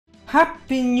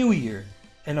Happy New Year!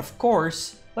 And of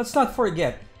course, let's not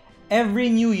forget, every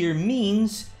New Year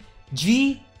means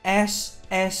GSSR.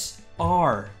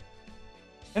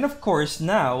 And of course,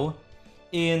 now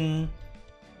in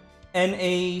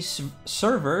NA's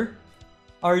server,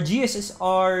 our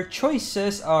GSSR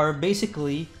choices are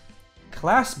basically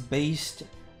class-based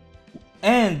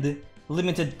and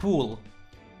limited pool.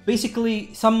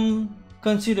 Basically, some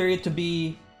consider it to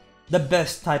be the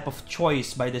best type of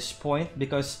choice by this point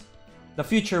because the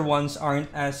future ones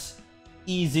aren't as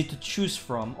easy to choose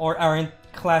from or aren't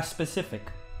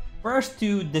class-specific. For us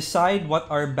to decide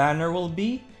what our banner will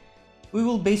be, we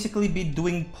will basically be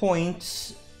doing point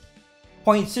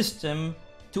system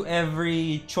to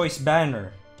every choice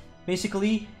banner.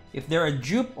 Basically, if they're a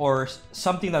dupe or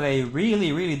something that I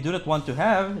really do not want to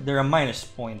have, they're a minus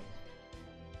point.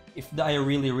 If I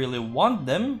really want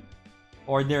them,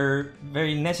 or they're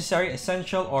very necessary,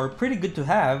 essential, or pretty good to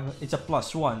have, it's a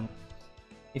 +1.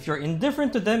 If you're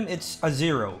indifferent to them, it's a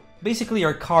 0. Basically,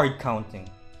 you're card counting.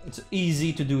 It's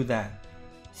easy to do that.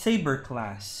 Saber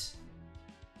class.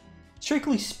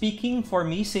 Strictly speaking, for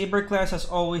me, Saber class has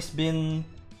always been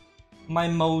my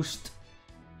lowest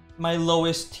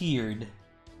tiered.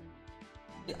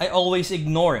 I always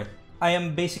ignore it. I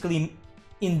am basically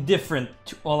indifferent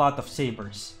to a lot of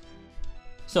Sabers.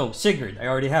 So, Sigurd, I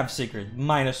already have Sigurd,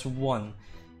 -1.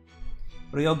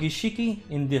 Ryogi Shiki,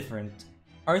 indifferent.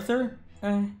 Arthur,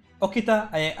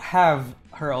 Okita, I have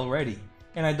her already.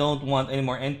 And I don't want any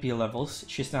more NP levels,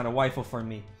 she's not a waifu for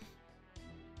me.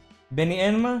 Beni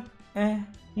Enma,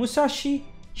 Musashi,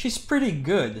 she's pretty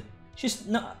good. She's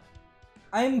not...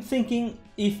 I'm thinking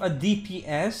if a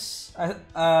DPS,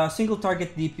 a single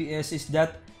target DPS is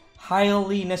that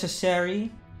highly necessary,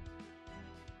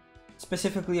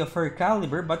 specifically of her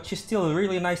caliber, but she's still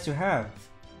really nice to have.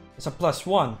 It's a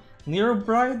 +1. Nero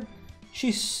Bride,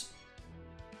 she's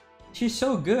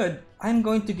so good, I'm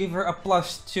going to give her a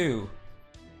 +2.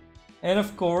 And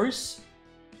of course,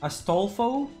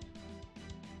 Astolfo,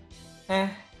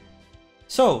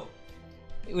 So,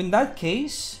 in that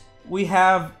case, we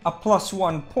have a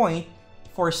 +1 point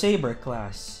for Saber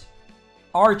class.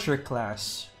 Archer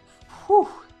class. Whew.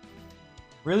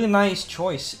 Really nice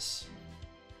choices.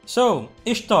 So,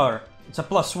 Ishtar, it's a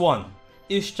 +1.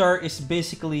 Ishtar is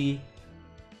basically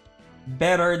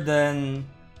better than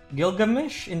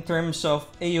Gilgamesh in terms of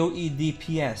AoE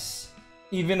DPS,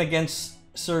 even against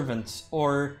servants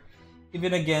or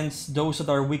even against those that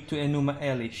are weak to Enuma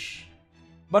Elish.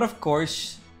 But of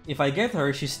course, if I get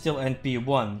her, she's still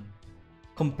NP1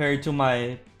 compared to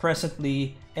my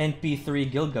presently NP3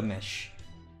 Gilgamesh.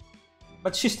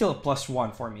 But she's still a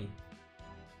 +1 for me.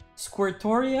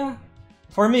 Squirtoria,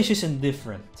 for me, she's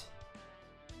indifferent.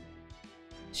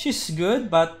 She's good,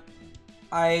 but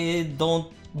I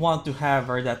don't want to have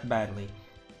her that badly.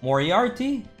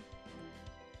 Moriarty,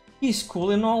 he's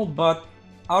cool and all, but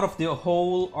out of the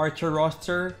whole Archer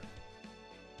roster,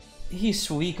 he's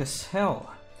weak as hell.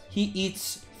 He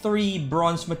eats 3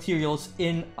 bronze materials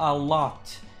in a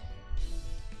lot.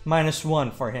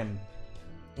 -1 for him.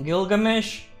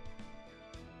 Gilgamesh,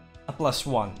 a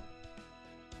 +1.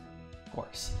 Of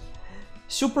course.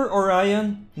 Super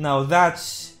Orion, now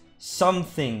that's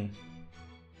something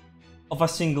of a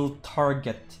single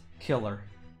target killer.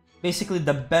 Basically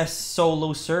the best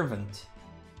solo servant.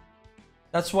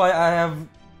 That's why I have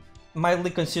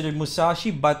mildly considered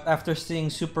Musashi, but after seeing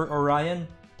Super Orion,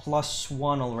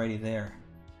 +1 already there.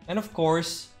 And of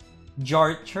course,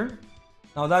 Jarcher.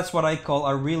 Now that's what I call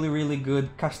a really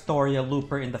good Castoria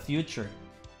looper in the future.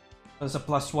 That's a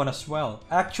 +1 as well.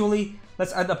 Actually,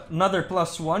 let's add another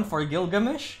 +1 for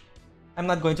Gilgamesh. I'm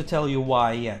not going to tell you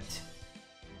why yet.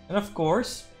 And of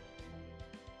course,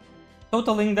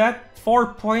 totaling that,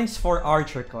 4 points for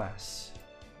Archer class.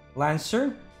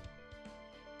 Lancer,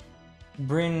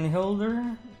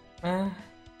 Brynhilder,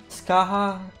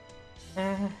 Skaha,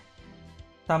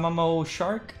 Tamamo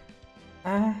Shark,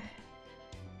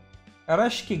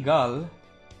 Arashkigal,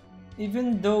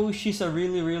 even though she's a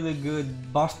really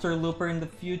good Buster Looper in the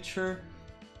future,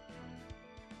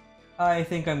 I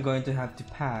think I'm going to have to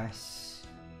pass.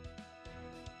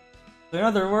 So in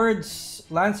other words,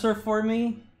 Lancer for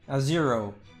me, a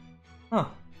 0.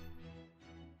 Huh.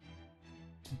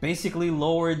 Basically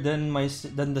lower than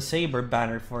the Saber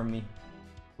banner for me.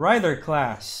 Rider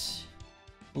class,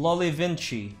 Lolly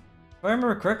Vinci. If I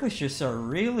remember correctly, she's a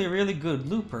really good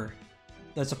looper.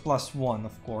 That's a +1,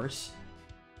 of course.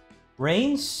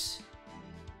 Reigns,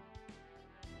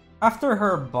 after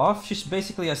her buff, she's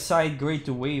basically a side grade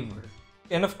to Waver.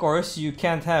 And of course, you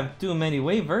can't have too many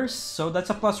Wavers, so that's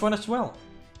a +1 as well.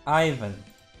 Ivan.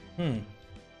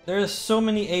 There's so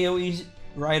many AoE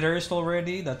riders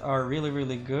already that are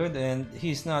really good, and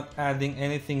he's not adding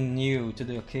anything new to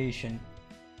the occasion.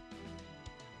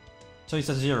 So it's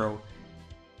a 0.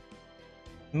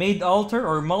 Maid Alter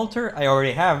or Malter, I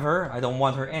already have her. I don't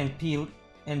want her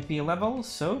NP level,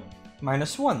 so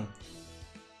 -1.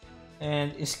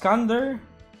 And Iskander,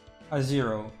 a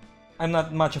 0. I'm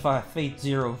not much of a Fate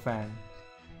Zero fan.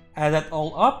 Add that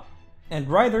all up, and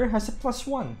Rider has a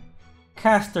 +1.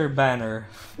 Caster Banner.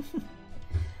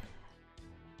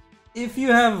 If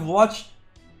you have watched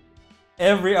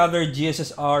every other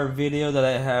GSSR video that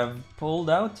I have pulled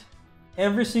out,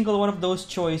 every single one of those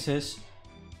choices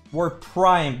were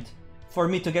primed for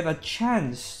me to get a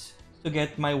chance to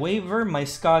get my Waver, my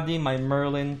Skadi, my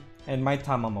Merlin, and my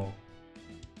Tamamo.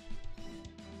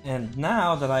 And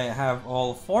now that I have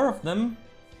all 4 of them,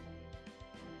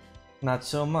 not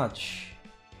so much.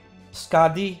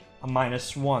 Skadi, a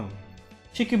 -1.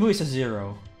 Chikibu is a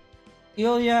 0.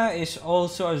 Ilya is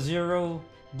also a 0.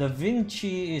 Da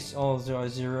Vinci is also a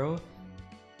 0.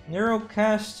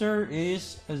 Neurocaster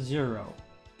is a 0.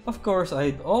 Of course,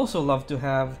 I'd also love to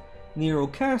have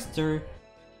Neurocaster.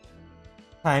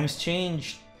 Times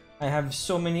changed. I have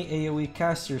so many AoE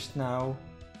casters now.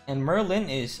 And Merlin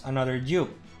is another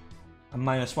dupe. A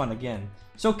 -1 again.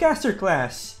 So caster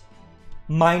class,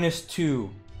 -2.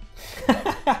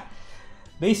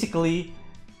 Basically,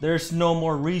 there's no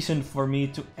more reason for me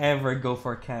to ever go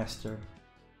for caster.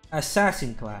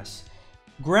 Assassin class.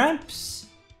 Gramps,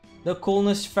 the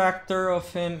coolness factor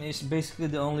of him is basically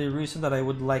the only reason that I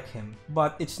would like him.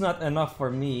 But it's not enough for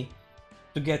me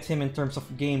to get him in terms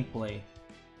of gameplay.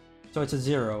 So it's a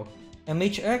 0.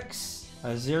 MHX,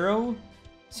 a 0.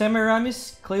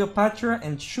 Semiramis, Cleopatra,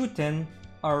 and Shuten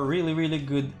are really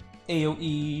good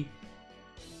AoE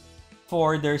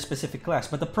for their specific class.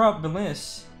 But the problem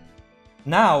is,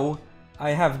 now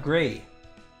I have Gray,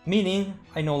 meaning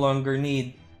I no longer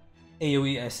need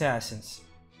AoE assassins.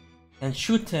 And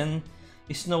Shuten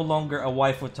is no longer a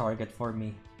waifu target for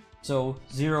me. So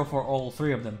 0 for all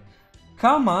 3 of them.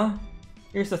 Kama,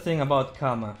 here's the thing about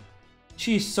Kama.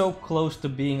 She's so close to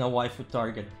being a waifu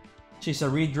target. She's a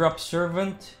redrop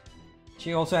servant.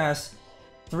 She also has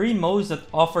 3 modes that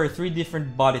offer 3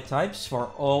 different body types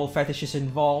for all fetishes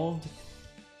involved.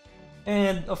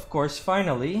 And of course,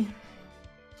 finally,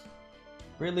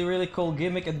 really cool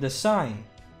gimmick and design.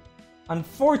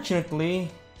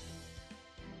 Unfortunately,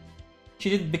 she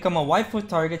didn't become a waifu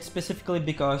target specifically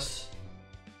because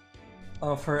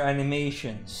of her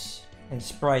animations and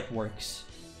sprite works.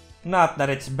 Not that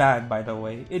it's bad, by the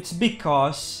way. It's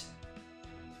because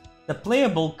the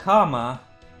playable Kama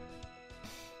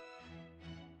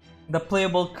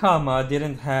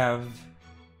didn't have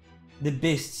the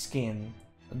beast skin.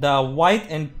 The white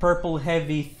and purple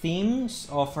heavy themes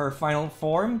of her final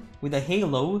form with a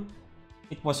halo.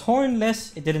 It was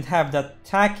hornless, it didn't have that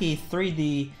tacky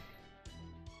 3D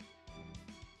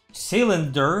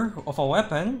cylinder of a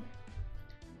weapon.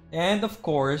 And of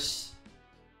course,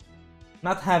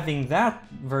 not having that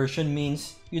version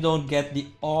means you don't get the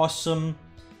awesome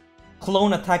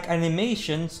clone attack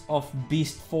animations of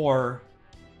Beast 4.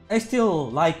 I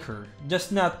still like her,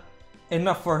 just not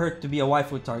enough for her to be a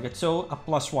waifu target, so a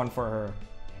 +1 for her.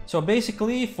 So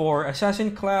basically, for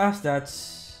Assassin class,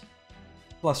 that's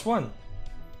 +1.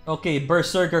 Okay,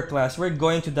 Berserker class, we're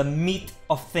going to the meat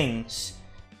of things.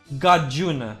 God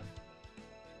Juna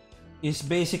is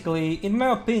basically, in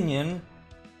my opinion,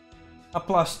 a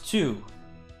 +2.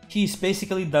 He's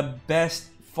basically the best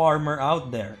farmer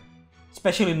out there.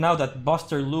 Especially now that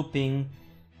Buster looping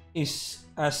is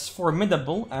as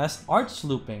formidable as Arch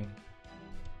looping,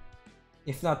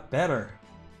 if not better.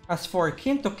 As for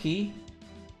Kintoki,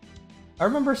 I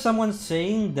remember someone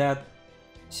saying that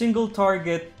single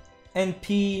target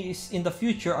NPs in the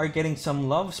future are getting some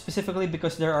love, specifically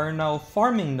because there are now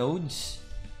farming nodes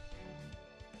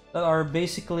that are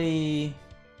basically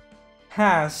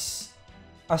has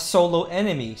a solo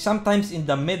enemy, sometimes in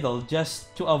the middle,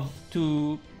 just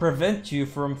to prevent you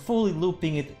from fully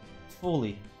looping it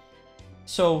fully.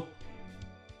 So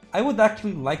I would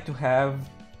actually like to have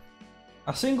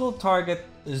a single target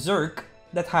Zerk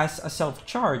that has a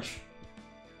self-charge.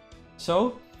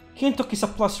 So Kintok is a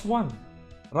 +1.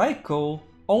 Raiko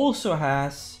also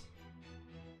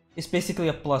is basically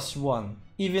a +1,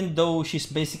 even though she's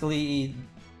basically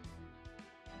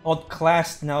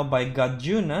outclassed now by God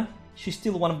Juna. She's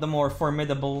still one of the more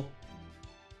formidable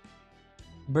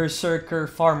Berserker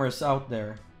farmers out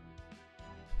there.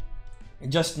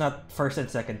 Just not first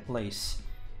and second place.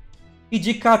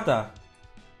 Ijikata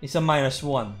is a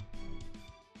 -1.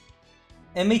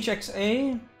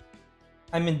 MHXA,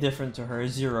 I'm indifferent to her,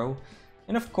 0.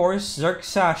 And of course, Zerk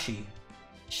Sashi.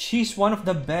 She's one of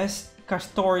the best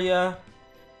Castoria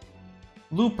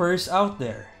loopers out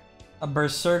there. A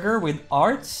berserker with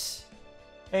arts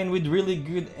and with really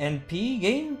good NP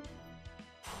game.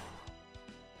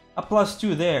 A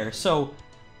 +2 there. So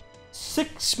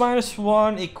 6 minus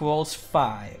 1 equals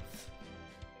 5.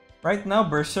 Right now,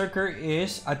 Berserker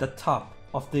is at the top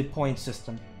of the point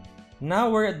system. Now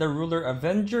we're at the Ruler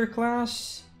Avenger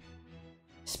class.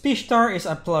 Speechstar is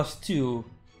a +2.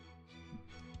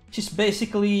 She's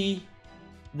basically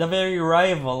the very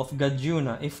rival of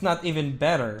Gajuna, if not even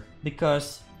better,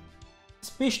 because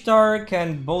Speechstar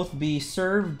can both be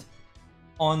served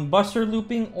on Buster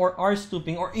looping or Arts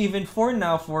looping, or even for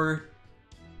now for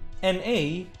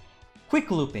NA,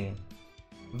 Quick looping.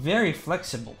 Very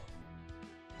flexible.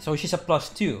 So she's a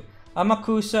 +2.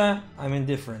 Amakusa, I'm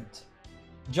indifferent.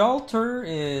 Jalter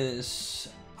is...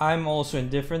 I'm also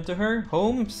indifferent to her.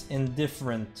 Holmes,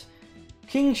 indifferent.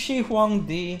 King Shi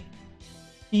Huangdi,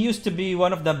 he used to be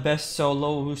one of the best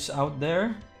solos out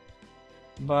there.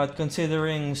 But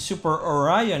considering Super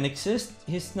Orion exists,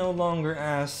 he's no longer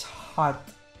as hot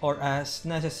or as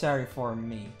necessary for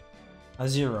me. A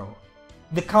 0.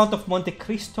 The Count of Monte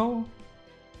Cristo,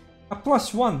 a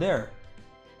 +1 there.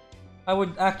 I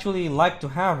would actually like to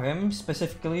have him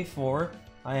specifically for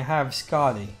I have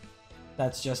Scotty.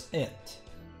 That's just it.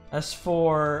 As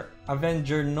for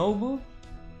Avenger Nobu,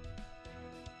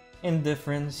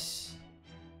 indifference.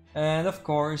 And of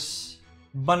course,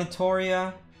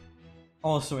 Bonitoria,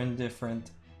 also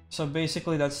indifferent. So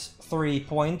basically that's 3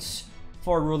 points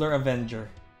for Ruler Avenger.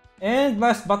 And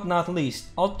last but not least,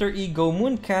 Alter Ego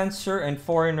Moon Cancer and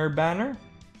Foreigner Banner.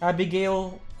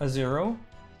 Abigail, a 0.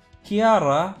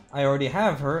 Kiara, I already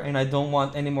have her and I don't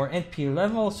want any more NP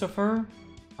levels of her.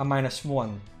 A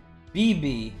 -1.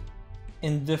 BB,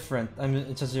 indifferent,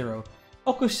 it's a 0.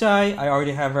 Okusai, I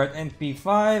already have her at NP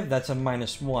 5, that's a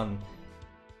 -1.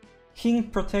 King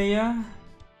Protea,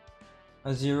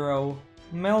 a 0.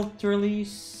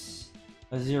 Melterlis,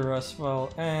 a 0 as well.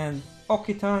 And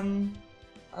Okitan,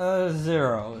 a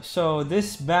 0. So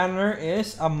this banner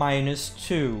is a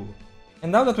 -2.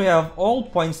 And now that we have all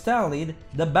points tallied,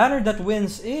 the banner that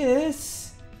wins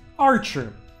is...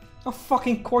 Archer. Of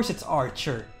fucking course it's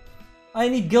Archer. I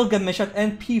need Gilgamesh at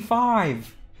NP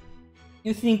 5.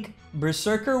 You think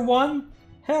Berserker won?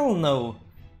 Hell no.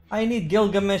 I need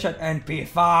Gilgamesh at NP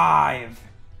 5.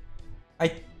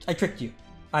 I tricked you.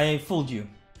 I fooled you.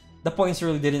 The points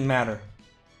really didn't matter.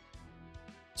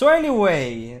 So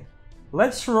anyway,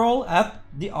 let's roll at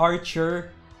the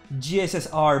Archer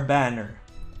GSSR banner.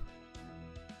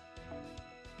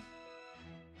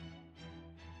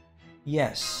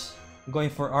 Yes, going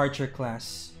for Archer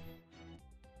class.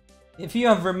 If you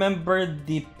have remembered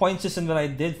the point system that I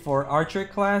did for Archer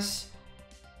class,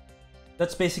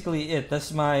 that's basically it.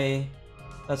 That's my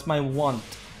want.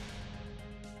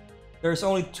 There's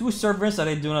only 2 servers that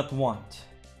I do not want.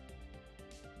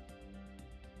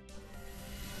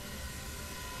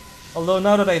 Although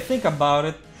now that I think about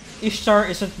it, Ishtar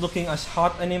isn't looking as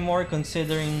hot anymore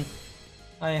considering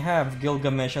I have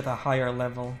Gilgamesh at a higher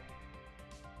level.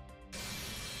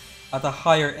 At a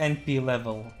higher NP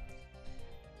level.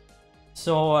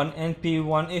 So an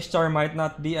NP1 Ishtar might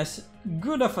not be as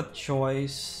good of a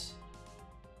choice.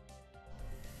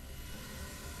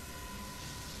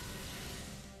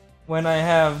 When I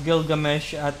have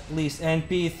Gilgamesh at least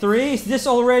NP3, is this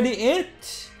already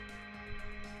it?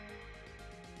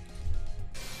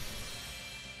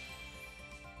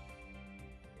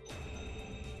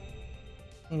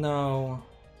 No.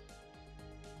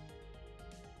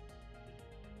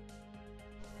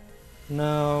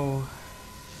 No.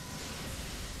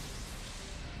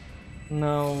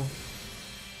 No.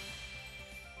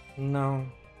 No.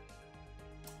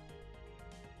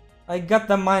 I got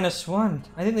the -1.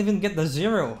 I didn't even get the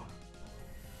 0.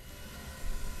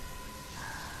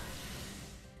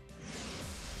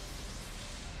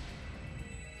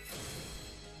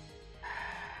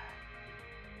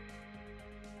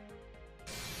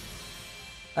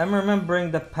 I'm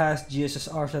remembering the past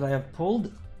GSSRs that I have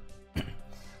pulled.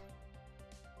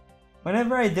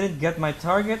 Whenever I didn't get my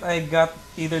target, I got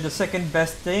either the second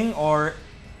best thing or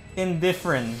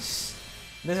indifference.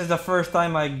 This is the first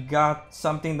time I got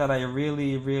something that I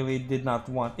really did not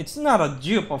want. It's not a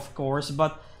dupe, of course,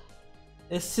 but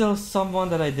it's still someone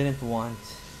that I didn't want.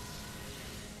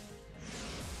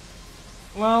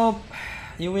 Well,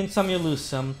 you win some, you lose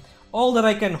some. All that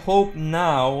I can hope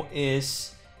now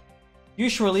is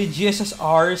usually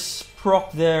GSSRs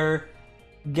proc their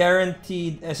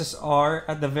guaranteed SSR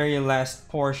at the very last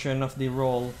portion of the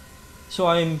roll. So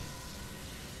I'm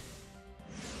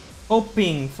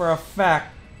hoping for a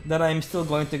fact that I'm still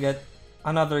going to get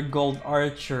another gold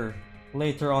archer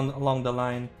later on along the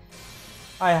line.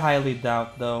 I highly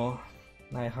doubt though.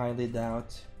 I highly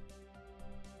doubt.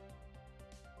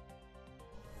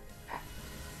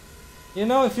 You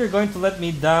know, if you're going to let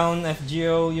me down,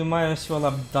 FGO, you might as well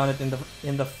have done it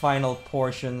in the final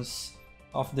portions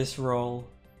of this role.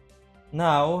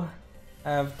 Now,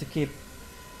 I have to keep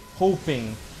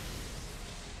hoping.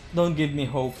 Don't give me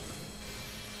hope.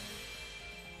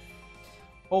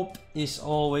 Hope is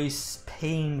always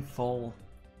painful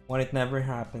when it never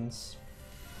happens.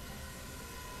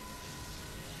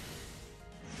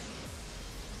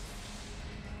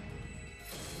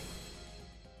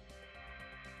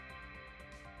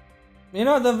 You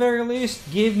know, at the very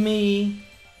least, give me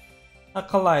a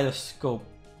kaleidoscope,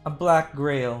 a black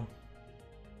grail.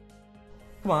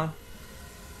 Come on.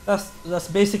 That's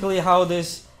basically how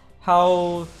this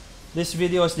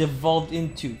video has devolved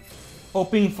into.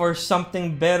 Hoping for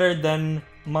something better than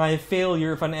my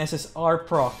failure of an SSR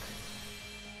proc.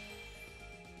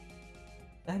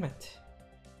 Damn it.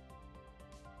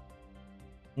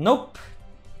 Nope.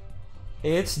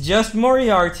 It's just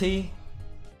Moriarty.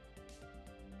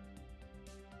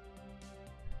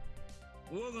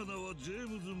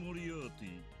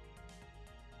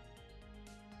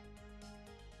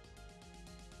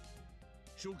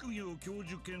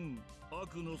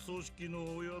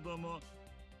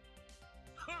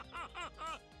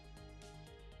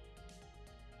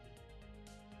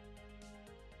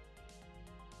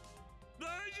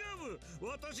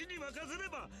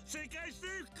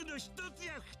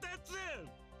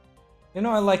 You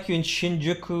know, I like you in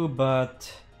Shinjuku,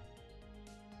 but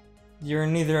you're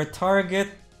neither a target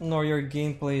nor your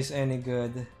gameplay is any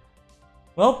good.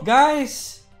 Well,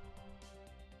 guys,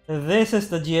 this is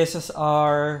the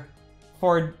GSSR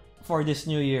for this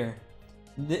new year.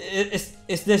 Is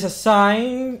this a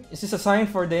sign? Is this a sign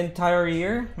for the entire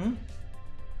year?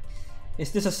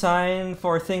 Is this a sign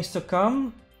for things to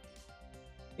come?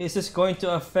 Is this going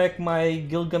to affect my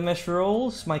Gilgamesh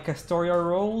rolls, my Castoria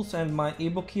rolls, and my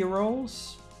Ibuki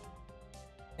rolls?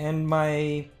 And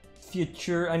my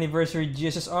future anniversary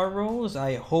GSSR rolls?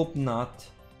 I hope not.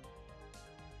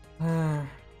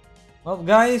 Well,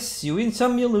 guys, you win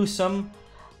some, you lose some.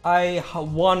 I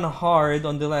won hard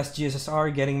on the last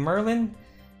GSSR getting Merlin,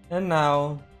 and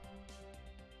now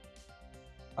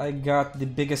I got the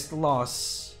biggest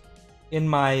loss in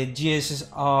my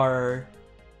GSSR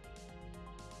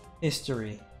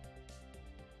history.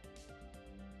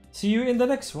 See you in the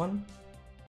next one.